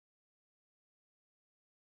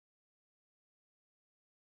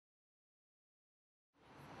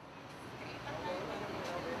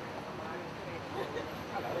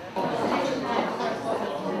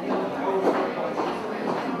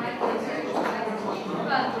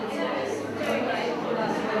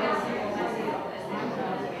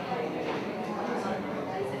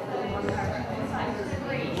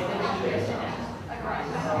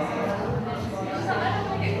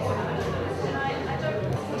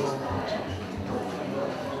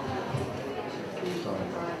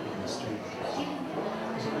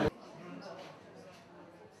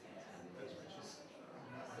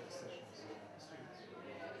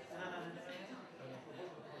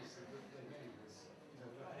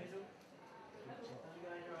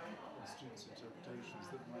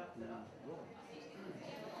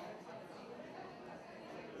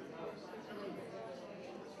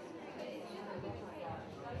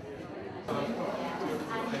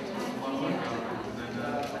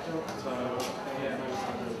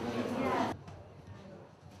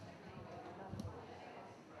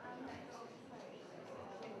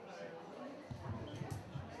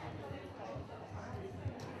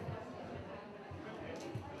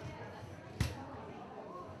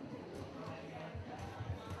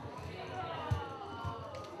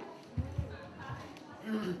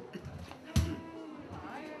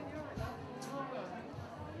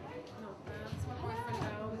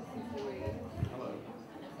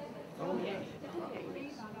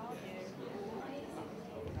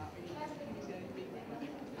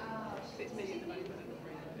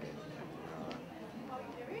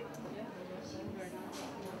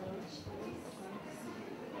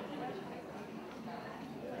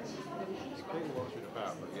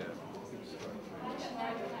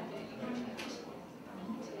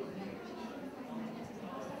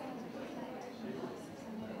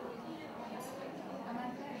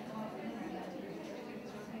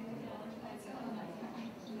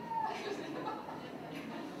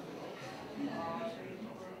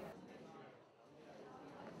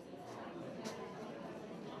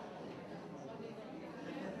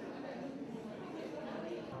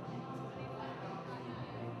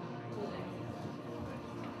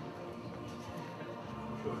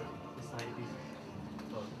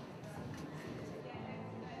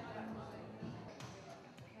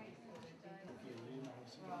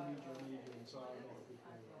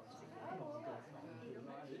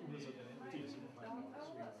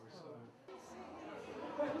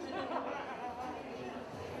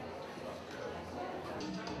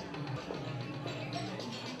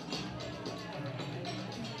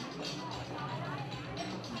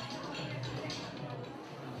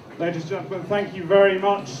Ladies and gentlemen, thank you very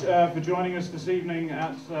much for joining us this evening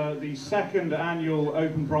at the second annual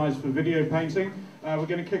Open Prize for Video Painting. We're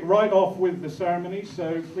going to kick right off with the ceremony,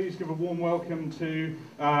 so please give a warm welcome to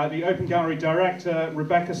the Open Gallery Director,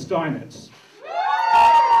 Rebecca Steinitz.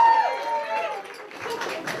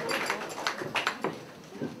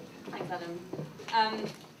 Thanks, Adam.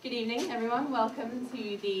 Good evening, everyone. Welcome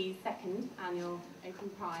to the second annual Open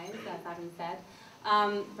Prize, as Adam said.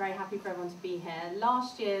 Very happy for everyone to be here.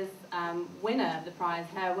 Last year's winner of the prize,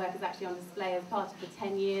 her work is actually on display as part of the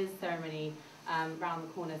 10 years ceremony round the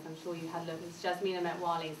corner, so I'm sure you had a look. It's Jasmina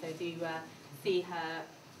Matwaly, so do see her,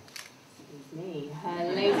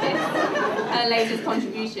 her latest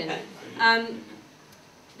contribution.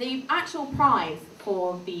 The actual prize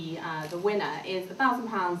for the winner is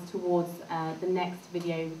 £1,000 towards the next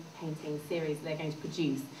video painting series they're going to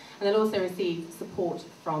produce. And they'll also receive support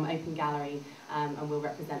from Open Gallery, and we'll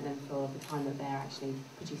represent them for the time that they're actually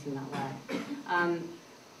producing that work.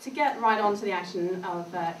 To get right on to the action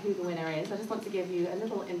of who the winner is, I just want to give you a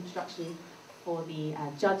little introduction for the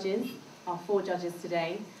judges, our 4 judges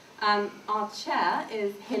today. Our chair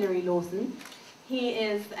is Hilary Lawson. He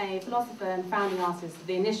is a philosopher and founding artist of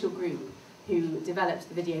the initial group who developed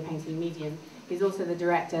the video painting medium. He's also the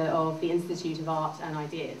director of the Institute of Art and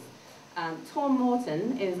Ideas. Tom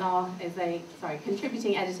Morton is a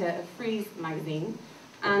contributing editor of Frieze magazine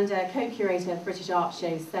and co-curator of British art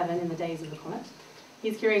show 7 in the Days of the Comet.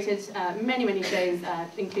 He's curated many, many shows,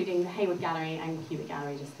 including the Hayward Gallery and Cubic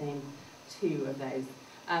Gallery, just to name 2 of those.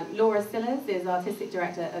 Laura Sillers is artistic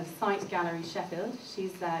director of Sight Gallery Sheffield.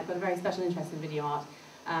 She's got a very special interest in video art,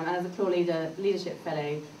 and as a Claw Leadership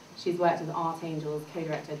Fellow, she's worked with Art Angels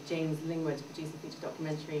co-director James Lingwood to produce a feature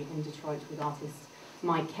documentary in Detroit with artist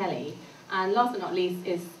Mike Kelly. And last but not least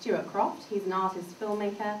is Stuart Croft. He's an artist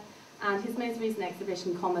filmmaker, and his most recent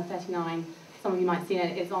exhibition, Comma 39, some of you might have seen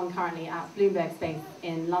it, is on currently at Bloomberg Space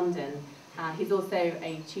in London. He's also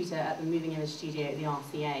a tutor at the Moving Image Studio at the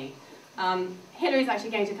RCA. Hilary's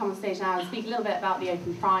actually going to come on stage now and speak a little bit about the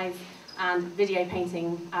Open Prize and video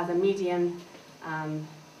painting as a medium.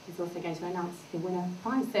 He's also going to announce the winner of the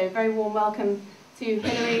prize. So very warm welcome to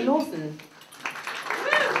Hilary Lawson.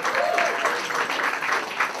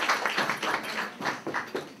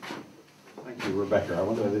 Thank you, Rebecca. I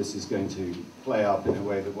wonder whether this is going to play up in a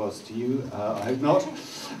way that was to you. I hope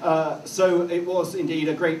not. So it was indeed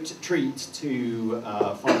a great treat to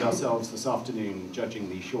find ourselves this afternoon judging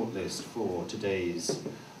the shortlist for today's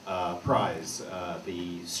prize.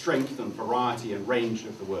 The strength and variety and range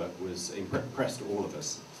of the work was impressed all of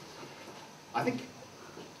us. I think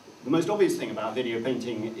the most obvious thing about video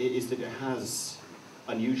painting is that it has,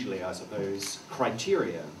 unusually I suppose,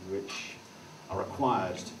 criteria which are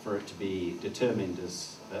required for it to be determined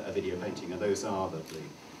as a video painting, and those are that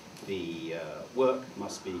the work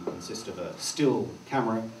must consist of a still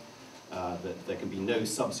camera, that there can be no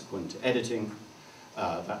subsequent editing,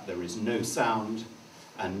 that there is no sound,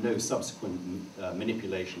 and no subsequent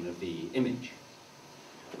manipulation of the image.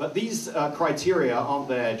 But these criteria aren't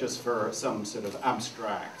there just for some sort of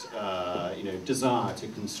abstract desire to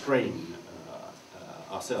constrain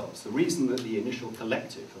ourselves. The reason that the initial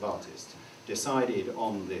collective of artists decided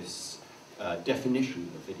on this definition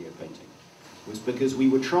of video painting was because we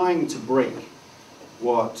were trying to break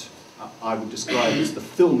what I would describe as the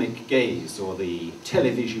filmic gaze or the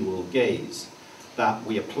televisual gaze that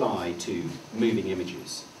we apply to moving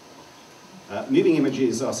images. Moving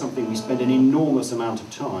images are something we spend an enormous amount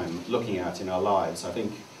of time looking at in our lives. I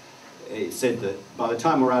think it's said that by the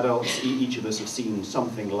time we're adults, each of us have seen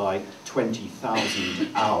something like 20,000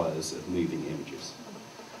 hours of moving images.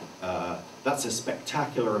 That's a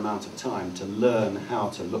spectacular amount of time to learn how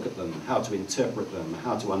to look at them, how to interpret them,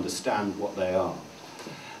 how to understand what they are.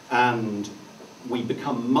 and we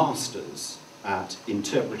become masters at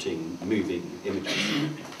interpreting moving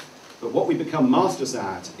images. But what we become masters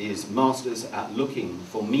at is masters at looking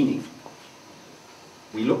for meaning.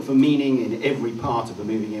 We look for meaning in every part of the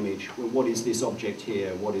moving image. Well, what is this object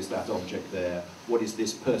here? What is that object there? What is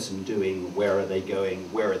this person doing? Where are they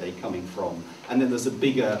going? Where are they coming from? And then there's a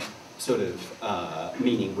bigger sort of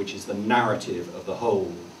meaning, which is the narrative of the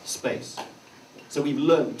whole space. So we've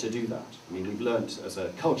learned to do that. I mean, we've learned as a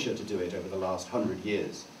culture to do it over the last 100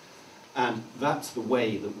 years. And that's the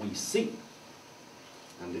way that we see.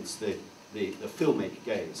 And it's the filmic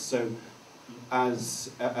gaze. So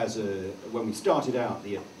when we started out,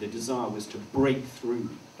 the desire was to break through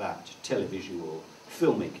that televisual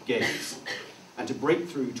filmic gaze and to break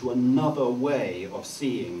through to another way of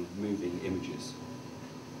seeing moving images.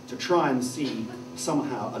 To try and see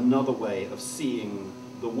somehow another way of seeing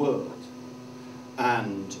the world.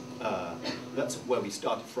 And that's where we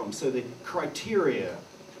started from. So the criteria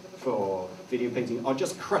for video painting are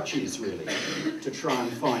just crutches, really, to try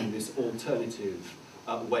and find this alternative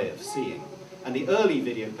way of seeing. And the early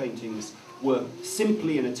video paintings were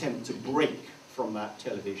simply an attempt to break from that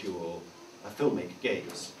televisual filmic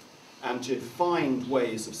gaze and to find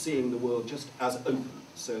ways of seeing the world just as open.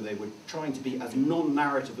 So they were trying to be as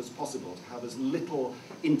non-narrative as possible, to have as little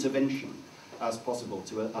intervention as possible,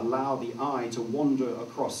 to allow the eye to wander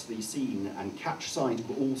across the scene and catch sight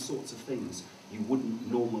of all sorts of things you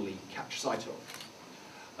wouldn't normally catch sight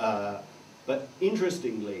of. But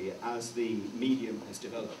interestingly, as the medium has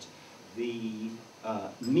developed, the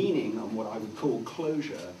meaning and what I would call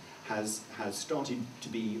closure has started to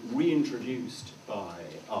be reintroduced by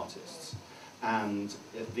artists. And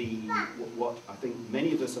what I think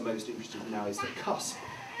many of us are most interested in now is the cusp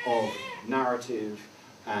of narrative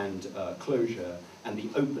and closure and the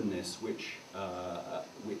openness which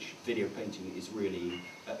video painting is really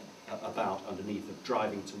about underneath, of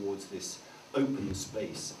driving towards this open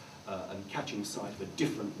space and catching sight of a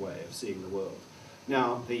different way of seeing the world.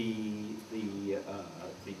 Now, the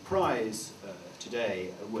prize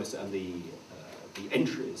today was, and the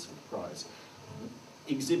entries for the prize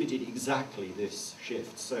exhibited exactly this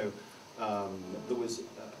shift. So there was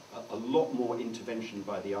a lot more intervention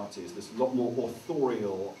by the artists. There's a lot more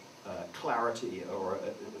authorial clarity or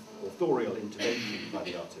authorial intervention by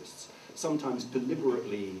the artists, sometimes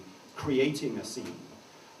deliberately creating a scene,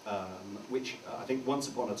 which I think once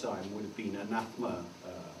upon a time would have been anathema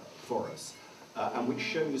for us, and which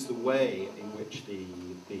shows the way in which the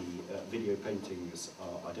video paintings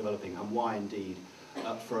are developing, and why indeed,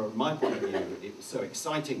 from my point of view, it was so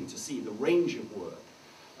exciting to see the range of work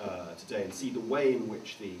today and see the way in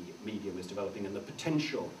which the medium is developing and the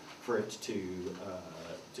potential for it to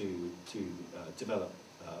develop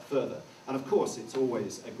further. And of course, it's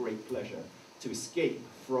always a great pleasure to escape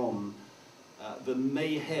from the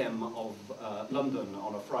mayhem of London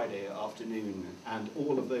on a Friday afternoon and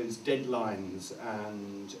all of those deadlines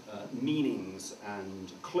and meanings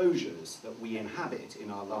and closures that we inhabit in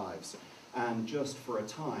our lives, and just for a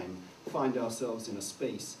time find ourselves in a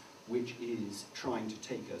space which is trying to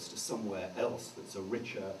take us to somewhere else that's a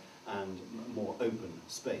richer and more open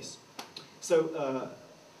space. So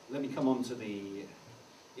let me come on to the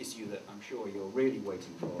issue that I'm sure you're really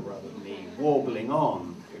waiting for, rather than me warbling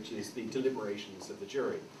on, which is the deliberations of the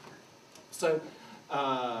jury. So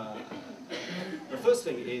the first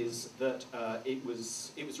thing is that it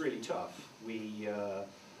was really tough. We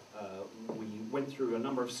went through a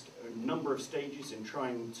number of stages in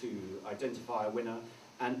trying to identify a winner,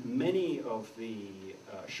 and many of the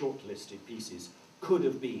shortlisted pieces could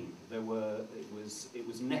have been. It was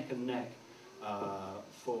neck and neck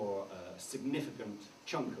for a significant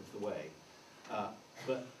chunk of the way.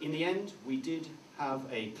 But in the end, we did have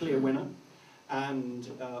a clear winner, and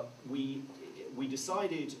we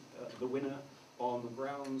decided the winner on the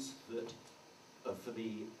grounds that for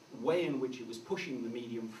the way in which it was pushing the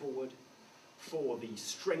medium forward, for the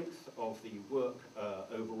strength of the work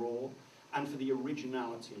overall, and for the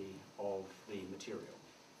originality of the material.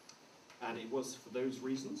 And it was for those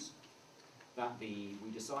reasons that we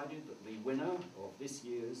decided that the winner of this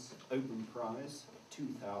year's Open Prize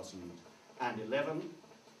 2011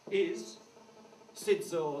 is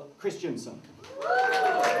Sidsel Christiansen.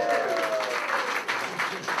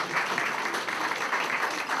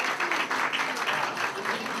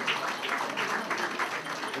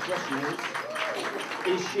 The question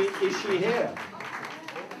is she here?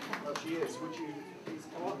 Well, she is. Would you please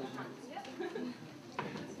come on?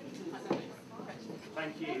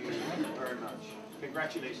 Thank you very much.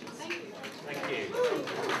 Congratulations. Thank you. Thank you.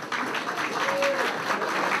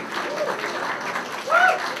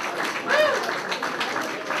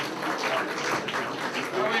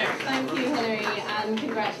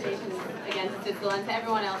 well, and to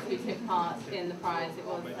everyone else who took part in the prize. It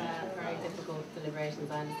was very difficult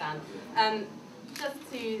deliberations, I understand.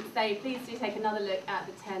 Just to say, please do take another look at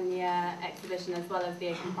the 10-year exhibition as well as the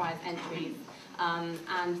open prize entries.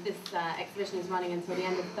 And this exhibition is running until the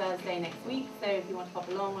end of Thursday next week, so if you want to pop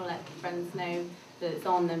along or let friends know that it's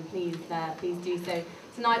on, then please do so.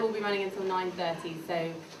 Tonight we'll be running until 9:30,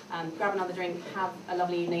 so grab another drink, have a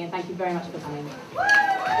lovely evening, and thank you very much for coming.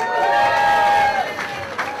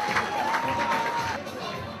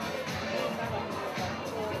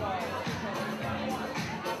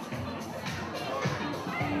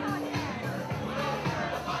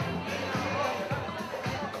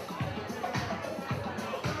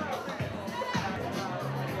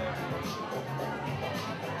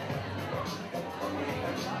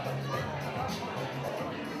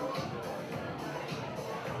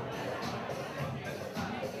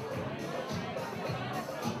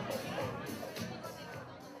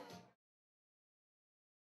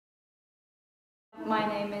 My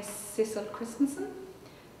name is Christensen,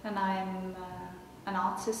 and I'm an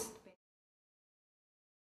artist.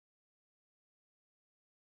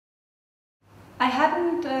 I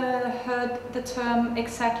hadn't heard the term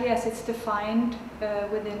exactly as it's defined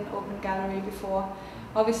within Open Gallery before.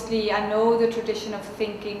 Obviously, I know the tradition of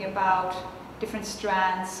thinking about different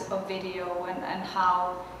strands of video and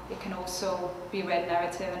how it can also be read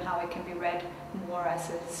narrative and how it can be read more as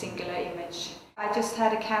a singular image. I just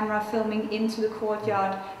had a camera filming into the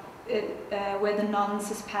courtyard where the nuns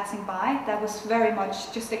is passing by. That was very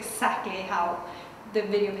much just exactly how the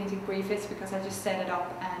video painting brief is, because I just set it up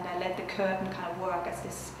and I let the curtain kind of work as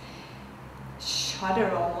this shutter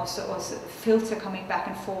almost, or filter coming back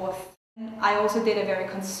and forth. I also did a very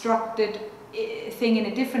constructed thing in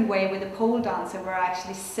a different way with a pole dancer, where I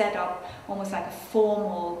actually set up almost like a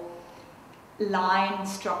formal line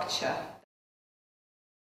structure.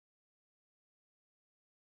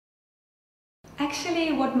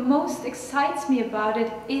 Actually, what most excites me about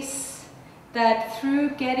it is that through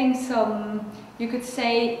getting some, you could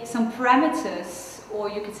say, some parameters, or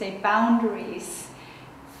you could say boundaries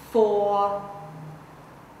for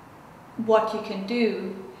what you can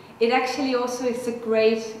do, it actually also is a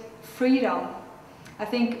great freedom. I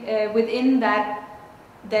think within that,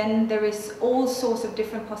 then there is all sorts of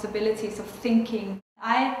different possibilities of thinking.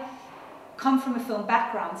 I come from a film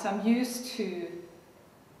background, so I'm used to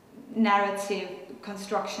narrative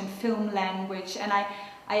construction, film language, and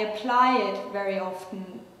I apply it very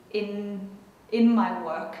often in my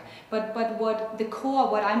work. But what the core,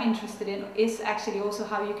 what I'm interested in, is actually also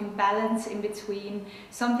how you can balance in between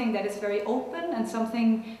something that is very open and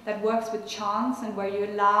something that works with chance, and where you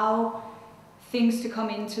allow things to come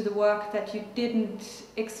into the work that you didn't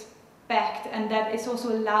expect, and that is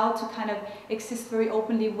also allowed to kind of exist very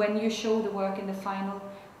openly when you show the work in the final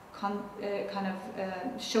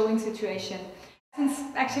showing situation. Since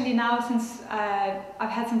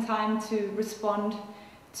I've had some time to respond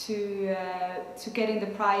to getting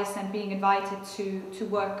the prize and being invited to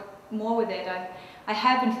work more with it, I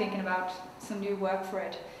have been thinking about some new work for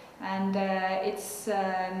it, and it's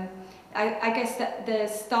I guess that the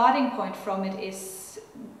starting point from it is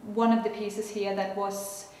one of the pieces here that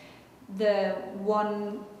was the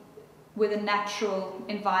one with a natural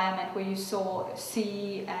environment, where you saw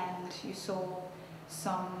sea and you saw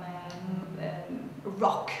some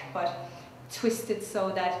rock, but twisted so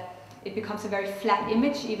that it becomes a very flat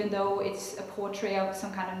image, even though it's a portrait of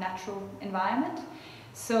some kind of natural environment.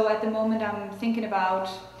 So at the moment I'm thinking about,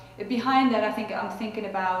 behind that I think I'm thinking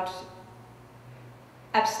about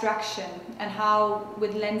abstraction, and how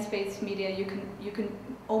with lens-based media you can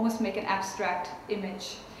almost make an abstract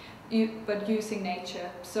image, but using nature.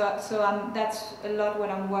 So that's a lot what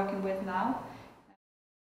I'm working with now.